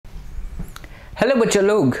Hello बच्चा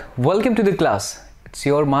लोग, welcome to the class. It's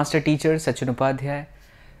your master teacher Sachin Sir,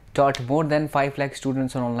 taught more than 5 lakh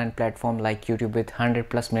students on online platform like YouTube with 100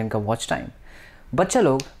 plus million का watch time. बच्चा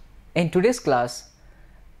लोग, in today's class,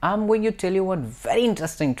 I'm going to tell you one very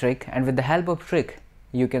interesting trick, and with the help of trick,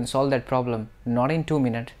 you can solve that problem not in 2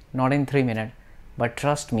 minutes, not in 3 minutes, but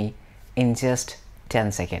trust me, in just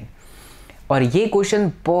 10 seconds. और ये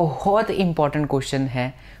question बहुत important question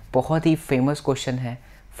है, बहुत ही famous question है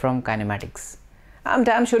from kinematics. I am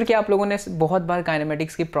damn sure कि आप लोगों ने बहुत बार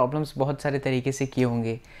काइनेमैटिक्स की प्रॉब्लम्स बहुत सारे तरीके से किए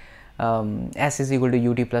होंगे. S is equal to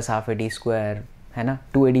U T plus half A D square, है ना.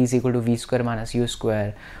 2ad is equal to we square minus you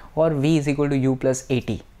square, और v is equal to you plus A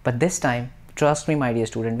T. But this time trust me my dear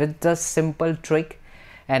student, with the simple trick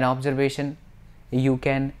and observation you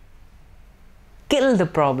can kill the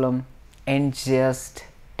problem in just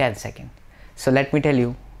 10 seconds. So let me tell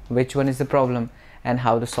you which one is the problem and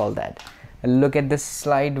how to solve that. Look at this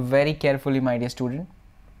slide very carefully, my dear student.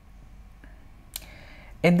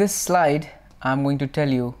 In this slide, I'm going to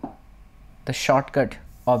tell you the shortcut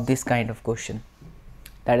of this kind of question.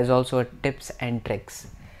 That is also a tips and tricks.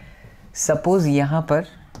 Suppose यहाँ पर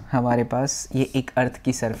हमारे पास ये एक अर्थ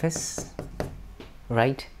की surface,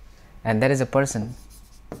 right? And there is a person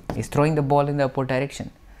is throwing the ball in the upward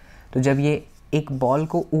direction. तो जब ये एक बॉल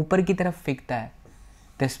को ऊपर की तरफ फेंकता है,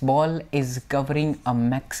 this ball is covering a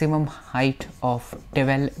maximum height of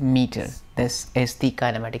 12 meter. This is the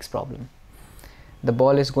kinematics problem. The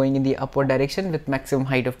ball is going in the upward direction with maximum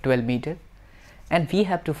height of 12 meter, and we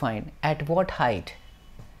have to find at what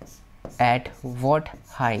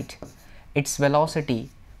height its velocity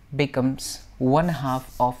becomes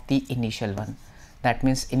 1/2 of the initial one. That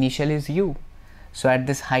means initial is u. So at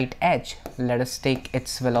this height h, let us take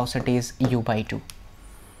its velocity is u by 2.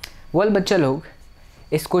 Well बच्चा लोग,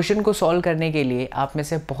 इस question को solve करने के लिए आप में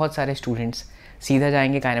से बहुत सारे स्टूडेंट्स सीधा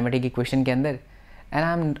जाएंगे काइनेमेटिक इक्वेशन के अंदर.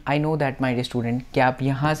 And I know that my dear student कि आप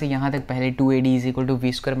यहाँ से यहाँ तक पहले 2ad is equal to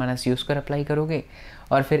we square minus you square apply करोगे,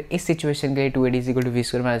 और फिर इस सिचुएशन के लिए 2ad is equal to we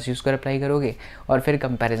square minus you square apply करोगे, और फिर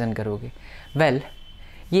कंपैरिजन करोगे. वेल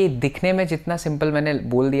ये दिखने में जितना सिंपल मैंने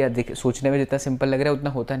बोल दिया, सोचने में जितना सिंपल लग रहा है उतना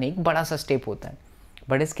होता नहीं, एक बड़ा सा स्टेप होता है.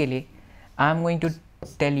 बट इसके लिए I am going to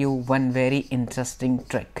tell you one very interesting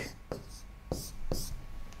trick.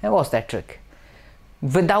 What's that trick?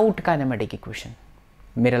 Without kinematic equation.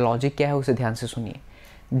 मेरा लॉजिक क्या है उसे ध्यान से सुनिए.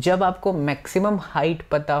 जब आपको मैक्सिमम हाइट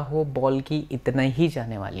पता हो बॉल की इतना ही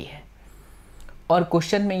जाने वाली है, और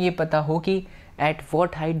क्वेश्चन में ये पता हो कि at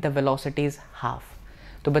what height the velocity is half,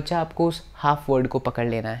 तो बच्चा आपको उस हाफ वर्ड को पकड़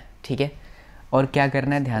लेना है, ठीक है. और क्या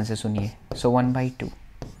करना है ध्यान से सुनिए. सो 1/2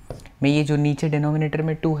 में ये जो नीचे डिनोमिनेटर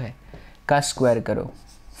में 2 है का स्क्वायर करो,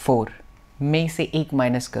 4 में से 1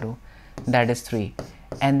 माइनस करो, दैट इज 3,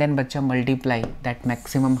 एंड देन बच्चा multiply that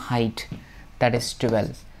maximum height, that is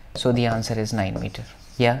 12. So the answer is 9 metre.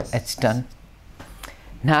 या it's done.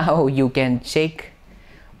 Now you can check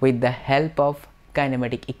with the help of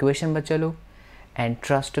kinematic equation बच्चा लोग, and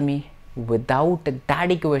trust me, without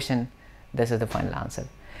that equation, this is the final answer.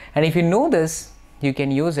 And if you know this, you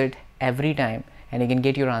can use it every time and you can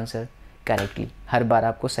get your answer correctly. हर बार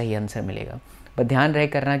आपको सही answer मिलेगा. बस ध्यान रहे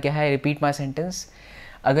करना क्या है, रिपीट माई सेंटेंस.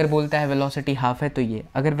 अगर बोलता है वेलोसिटी हाफ है तो ये,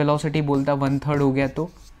 अगर वेलोसिटी बोलता 1/3 हो गया तो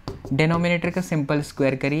डिनोमिनेटर का सिंपल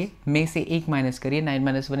स्क्वायर करिए, में से 1 माइनस करिए, 9 -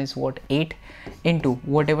 1 is what, 8 into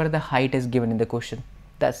whatever the height is given in the question.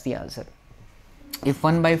 That's the answer. If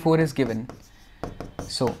 1/4 is given,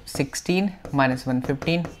 so 16 minus 1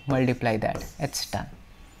 15, multiply that, it's done.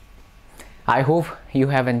 I hope you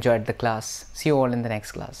have enjoyed the class. See you all in the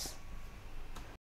next class.